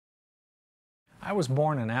I was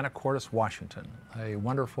born in Anacortes, Washington, a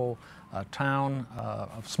wonderful town,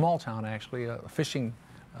 a small town actually, a fishing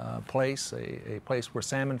place, a place where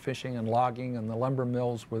salmon fishing and logging and the lumber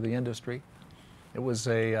mills were the industry. It was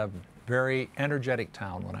a very energetic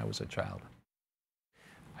town when I was a child.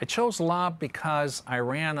 I chose law because I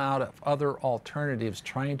ran out of other alternatives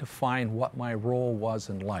trying to find what my role was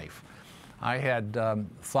in life. I had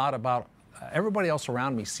thought about everybody else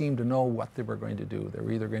around me seemed to know what they were going to do. They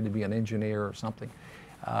were either going to be an engineer or something.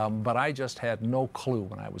 But I just had no clue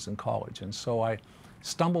when I was in college. And so I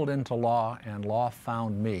stumbled into law, and law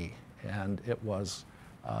found me. And it was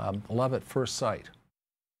love at first sight.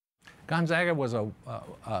 Gonzaga was a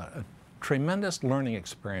tremendous learning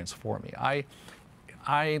experience for me.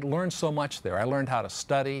 I learned so much there. I learned how to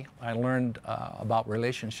study. I learned about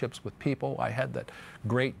relationships with people. I had that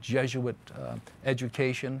great Jesuit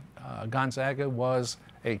education. Gonzaga was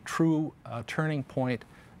a true turning point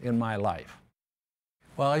in my life.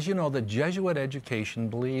 Well, as you know, the Jesuit education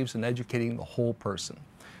believes in educating the whole person.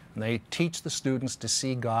 And they teach the students to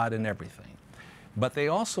see God in everything. But they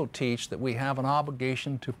also teach that we have an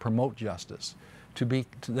obligation to promote justice,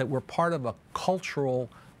 that we're part of a cultural,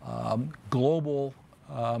 global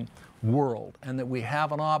world, and that we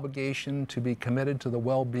have an obligation to be committed to the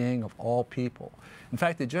well-being of all people. In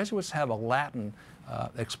fact, the Jesuits have a Latin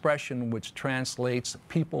expression which translates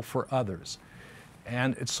people for others.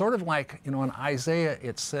 And it's sort of like, you know, in Isaiah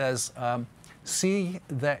it says, see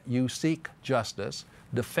that you seek justice,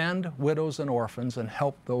 defend widows and orphans, and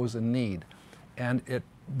help those in need. And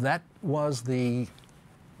that was the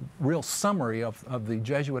real summary of the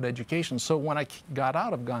Jesuit education. So when I got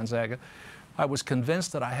out of Gonzaga, I was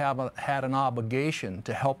convinced that I had an obligation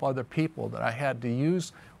to help other people, that I had to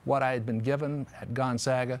use what I had been given at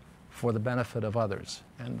Gonzaga for the benefit of others.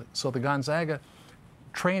 And so the Gonzaga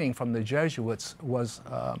training from the Jesuits was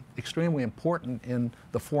extremely important in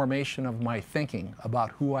the formation of my thinking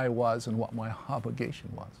about who I was and what my obligation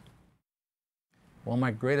was. Well,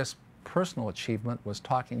 my greatest personal achievement was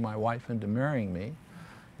talking my wife into marrying me.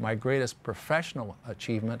 My greatest professional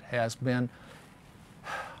achievement has been,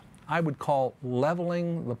 I would call,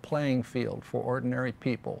 leveling the playing field for ordinary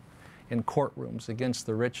people in courtrooms against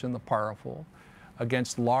the rich and the powerful,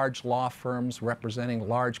 against large law firms representing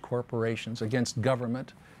large corporations, against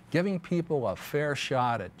government, giving people a fair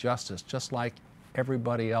shot at justice just like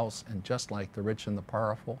everybody else and just like the rich and the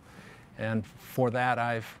powerful. And for that,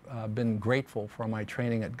 I've been grateful for my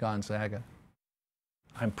training at Gonzaga.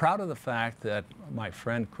 I'm proud of the fact that my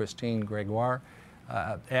friend Christine Gregoire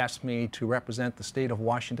asked me to represent the state of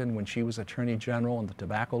Washington when she was Attorney General in the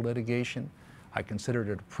tobacco litigation. I considered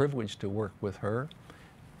it a privilege to work with her.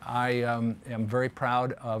 I am very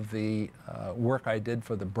proud of the work I did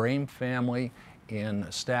for the Brame family in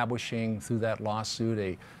establishing, through that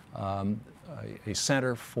lawsuit, a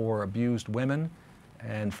center for abused women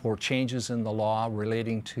and for changes in the law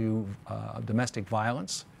relating to domestic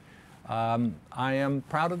violence. I am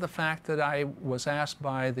proud of the fact that I was asked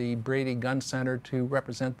by the Brady Gun Center to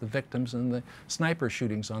represent the victims in the sniper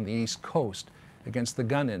shootings on the East Coast against the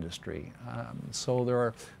gun industry. So there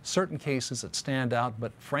are certain cases that stand out,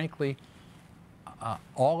 but frankly,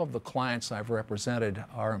 all of the clients I've represented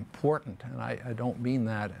are important, and I don't mean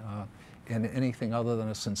that in anything other than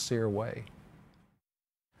a sincere way.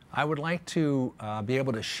 I would like to be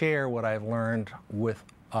able to share what I've learned with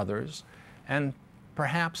others, and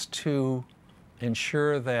perhaps to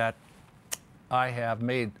ensure that I have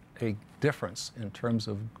made a difference in terms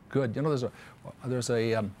of good. You know, there's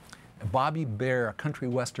a Bobby Bear, a country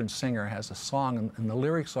western singer, has a song, and the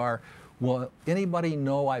lyrics are, will anybody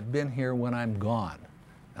know I've been here when I'm gone?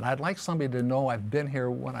 And I'd like somebody to know I've been here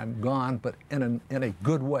when I'm gone, but in a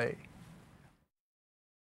good way.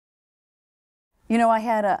 You know, I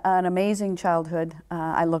had an amazing childhood.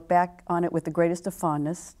 I look back on it with the greatest of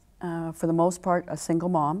fondness. For the most part, a single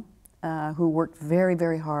mom who worked very,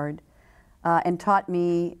 very hard and taught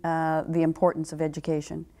me the importance of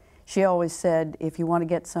education. She always said, if you want to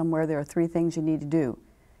get somewhere, there are three things you need to do: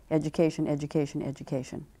 education, education,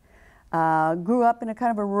 education. Grew up in a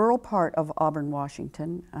kind of a rural part of Auburn,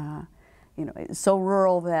 Washington. You know, it's so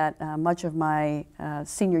rural that much of my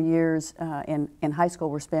senior years in high school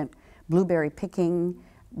were spent blueberry picking,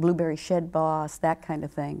 blueberry shed boss, that kind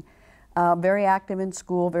of thing. Very active in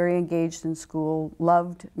school, very engaged in school,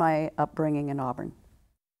 loved my upbringing in Auburn.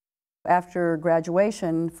 After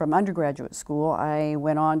graduation from undergraduate school, I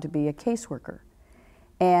went on to be a caseworker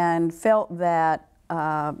and felt that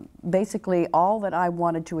basically all that I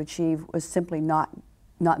wanted to achieve was simply not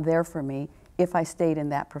there for me if I stayed in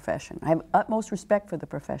that profession. I have utmost respect for the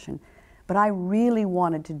profession, but I really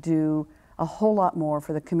wanted to do a whole lot more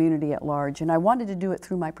for the community at large, and I wanted to do it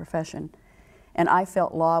through my profession. And I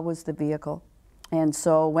felt law was the vehicle. And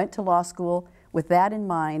so went to law school with that in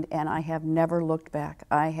mind, and I have never looked back.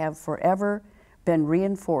 I have forever been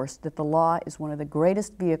reinforced that the law is one of the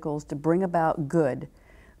greatest vehicles to bring about good.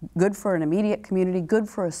 Good for an immediate community, good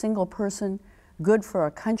for a single person, good for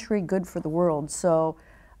a country, good for the world. So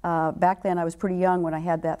back then I was pretty young when I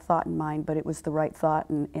had that thought in mind, but it was the right thought,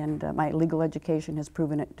 and my legal education has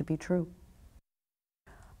proven it to be true.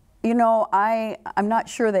 You know, I'm not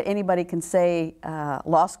sure that anybody can say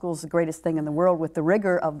law school is the greatest thing in the world with the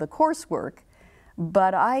rigor of the coursework,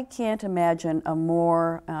 but I can't imagine a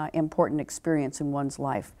more important experience in one's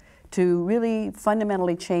life to really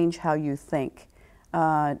fundamentally change how you think.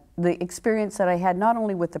 The experience that I had not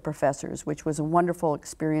only with the professors, which was a wonderful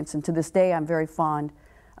experience, and to this day I'm very fond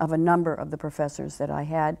of a number of the professors that I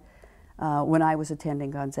had when I was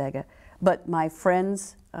attending Gonzaga, but my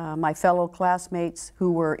friends, my fellow classmates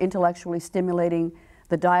who were intellectually stimulating.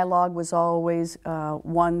 The dialogue was always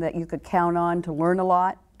one that you could count on to learn a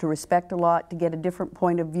lot, to respect a lot, to get a different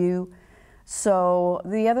point of view. So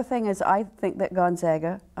the other thing is I think that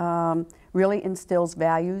Gonzaga really instills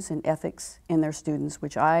values and ethics in their students,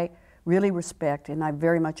 which I really respect and I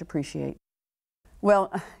very much appreciate.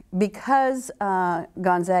 Well, because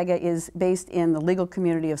Gonzaga is based in the legal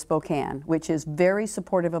community of Spokane, which is very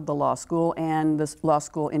supportive of the law school, and the law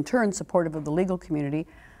school in turn supportive of the legal community,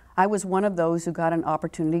 I was one of those who got an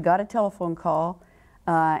opportunity, got a telephone call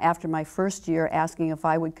after my first year asking if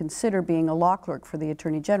I would consider being a law clerk for the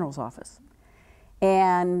Attorney General's office.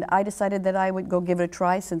 And I decided that I would go give it a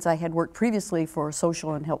try. Since I had worked previously for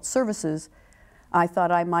social and health services, I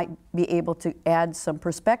thought I might be able to add some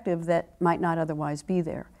perspective that might not otherwise be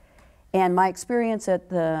there. And my experience at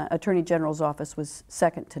the Attorney General's office was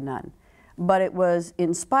second to none. But it was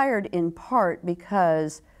inspired in part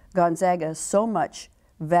because Gonzaga so much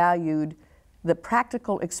valued the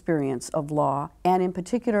practical experience of law, and in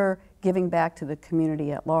particular giving back to the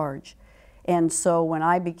community at large. And so when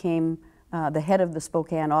I became the head of the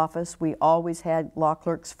Spokane office, we always had law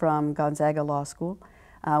clerks from Gonzaga Law School.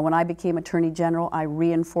 When I became Attorney General, I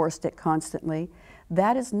reinforced it constantly.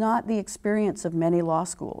 That is not the experience of many law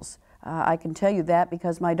schools. I can tell you that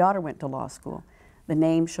because my daughter went to law school. The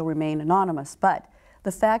name shall remain anonymous, but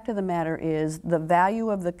the fact of the matter is the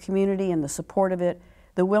value of the community and the support of it,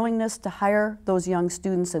 the willingness to hire those young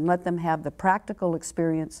students and let them have the practical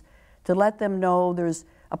experience, to let them know there's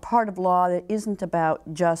a part of law that isn't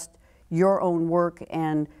about just your own work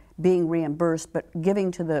and being reimbursed, but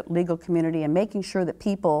giving to the legal community and making sure that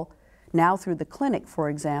people, now through the clinic, for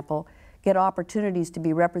example, get opportunities to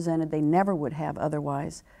be represented they never would have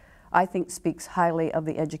otherwise, I think speaks highly of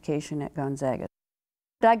the education at Gonzaga.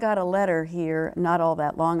 I got a letter here not all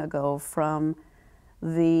that long ago from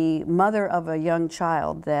the mother of a young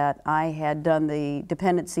child that I had done the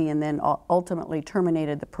dependency and then ultimately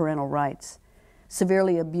terminated the parental rights.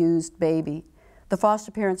 Severely abused baby. The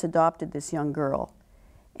foster parents adopted this young girl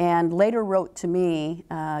and later wrote to me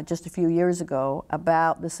just a few years ago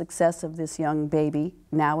about the success of this young baby,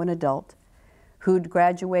 now an adult, who'd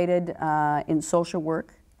graduated in social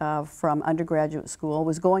work from undergraduate school,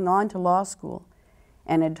 was going on to law school,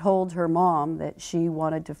 and had told her mom that she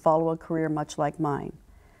wanted to follow a career much like mine.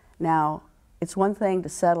 Now, it's one thing to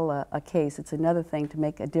settle a case, it's another thing to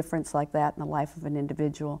make a difference like that in the life of an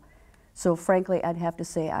individual. So frankly, I'd have to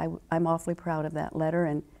say I'm awfully proud of that letter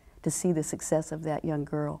and to see the success of that young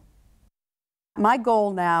girl. My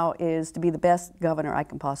goal now is to be the best governor I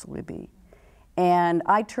can possibly be. And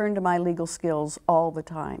I turn to my legal skills all the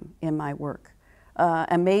time in my work.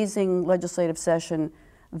 Amazing legislative session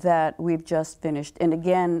that we've just finished. And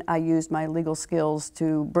again, I used my legal skills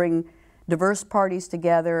to bring diverse parties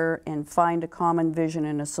together and find a common vision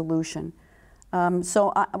and a solution.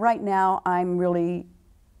 Right now, I'm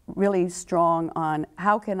really strong on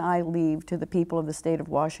how can I leave to the people of the state of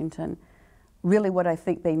Washington really what I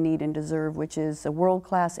think they need and deserve, which is a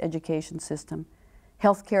world-class education system,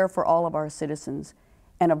 health care for all of our citizens,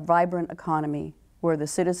 and a vibrant economy where the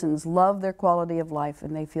citizens love their quality of life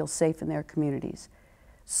and they feel safe in their communities.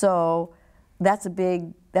 So that's a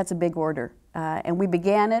big order. And we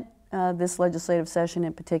began it, this legislative session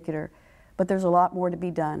in particular, but there's a lot more to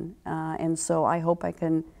be done. And so I hope I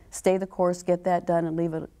can stay the course, get that done, and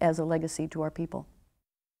leave it as a legacy to our people.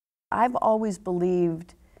 I've always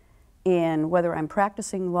believed in whether I'm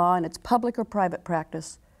practicing law, and it's public or private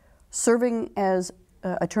practice, serving as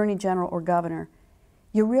Attorney General or Governor,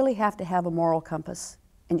 you really have to have a moral compass,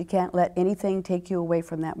 and you can't let anything take you away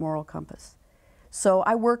from that moral compass. So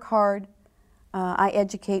I work hard, I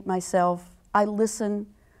educate myself, I listen,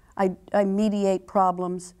 I mediate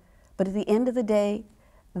problems, But at the end of the day,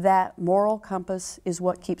 that moral compass is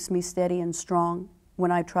what keeps me steady and strong when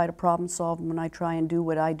I try to problem solve and when I try and do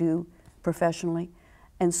what I do professionally.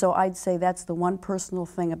 And so I'd say that's the one personal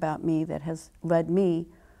thing about me that has led me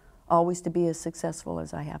always to be as successful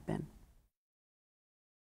as I have been.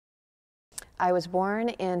 I was born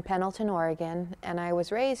in Pendleton, Oregon, and I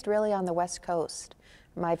was raised really on the West Coast.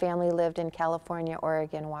 My family lived in California,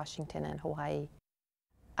 Oregon, Washington, and Hawaii.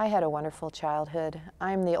 I had a wonderful childhood.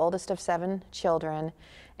 I'm the oldest of 7 children,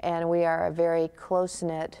 and we are a very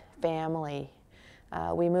close-knit family.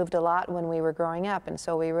 We moved a lot when we were growing up, and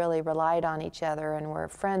so we really relied on each other and were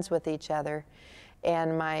friends with each other.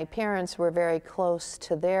 And my parents were very close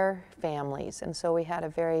to their families, and so we had a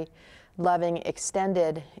very loving,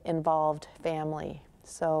 extended, involved family.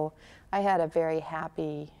 So I had a very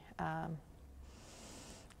happy,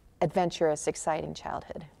 adventurous, exciting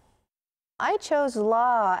childhood. I chose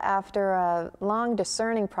law after a long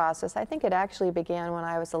discerning process. I think it actually began when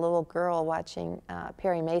I was a little girl watching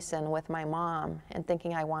Perry Mason with my mom and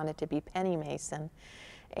thinking I wanted to be Penny Mason.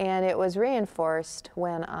 And it was reinforced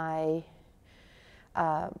when I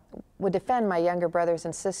would defend my younger brothers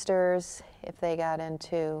and sisters if they got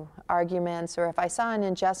into arguments, or if I saw an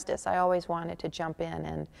injustice, I always wanted to jump in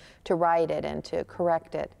and to right it and to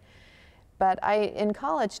correct it. But I, in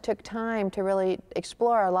college, took time to really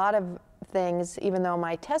explore a lot of things, even though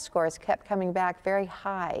my test scores kept coming back very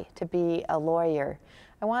high to be a lawyer.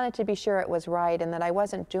 I wanted to be sure it was right and that I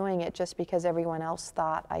wasn't doing it just because everyone else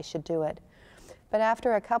thought I should do it. But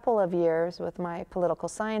after a couple of years with my political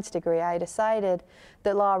science degree, I decided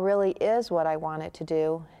that law really is what I wanted to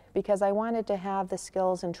do, because I wanted to have the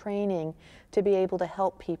skills and training to be able to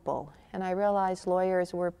help people. And I realized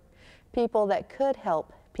lawyers were people that could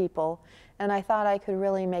help people, and I thought I could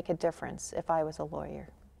really make a difference if I was a lawyer.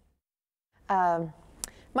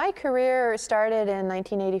 My career started in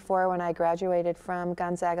 1984 when I graduated from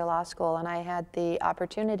Gonzaga Law School, and I had the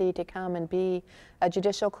opportunity to come and be a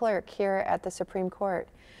judicial clerk here at the Supreme Court.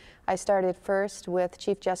 I started first with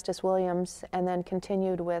Chief Justice Williams and then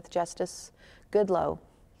continued with Justice Goodloe.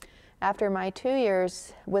 After my 2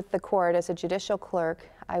 years with the court as a judicial clerk,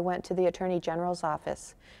 I went to the Attorney General's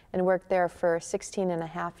office and worked there for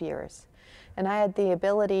 16.5 years. And I had the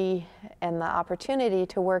ability and the opportunity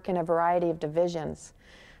to work in a variety of divisions.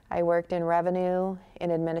 I worked in revenue,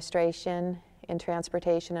 in administration, in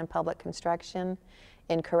transportation and public construction,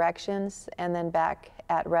 in corrections, and then back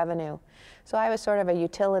at revenue. So I was sort of a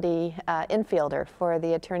utility infielder for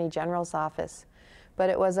the Attorney General's office. But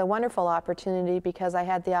it was a wonderful opportunity because I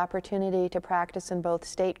had the opportunity to practice in both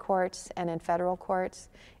state courts and in federal courts,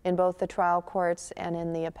 in both the trial courts and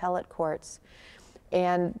in the appellate courts.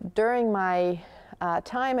 And during my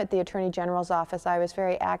time at the Attorney General's office, I was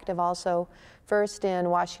very active also, first in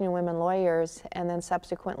Washington Women Lawyers and then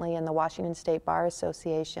subsequently in the Washington State Bar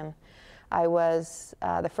Association. I was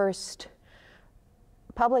the first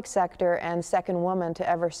public sector and second woman to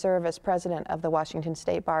ever serve as president of the Washington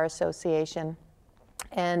State Bar Association.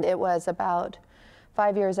 And it was about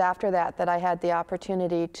 5 years after that that I had the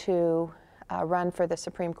opportunity to run for the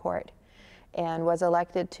Supreme Court, and was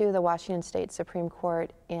elected to the Washington State Supreme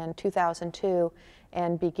Court in 2002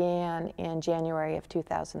 and began in January of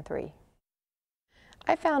 2003.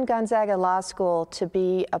 I found Gonzaga Law School to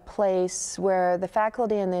be a place where the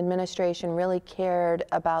faculty and the administration really cared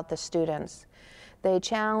about the students. They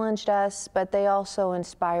challenged us, but they also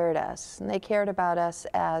inspired us. And they cared about us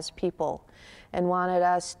as people and wanted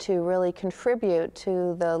us to really contribute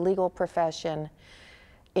to the legal profession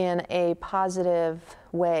in a positive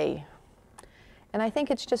way. And I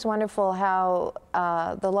think it's just wonderful how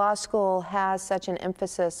the law school has such an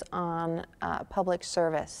emphasis on public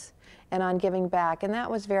service and on giving back, and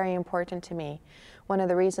that was very important to me. One of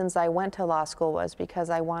the reasons I went to law school was because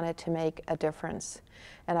I wanted to make a difference,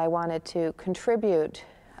 and I wanted to contribute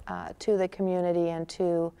to the community and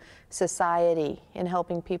to society in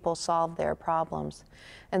helping people solve their problems.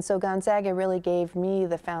 And so Gonzaga really gave me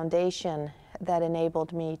the foundation that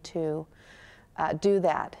enabled me to do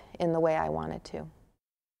that in the way I wanted to.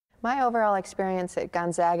 My overall experience at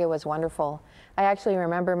Gonzaga was wonderful. I actually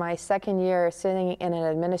remember my second year sitting in an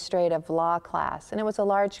administrative law class, and it was a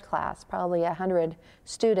large class, probably 100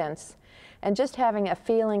 students, and just having a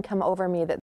feeling come over me that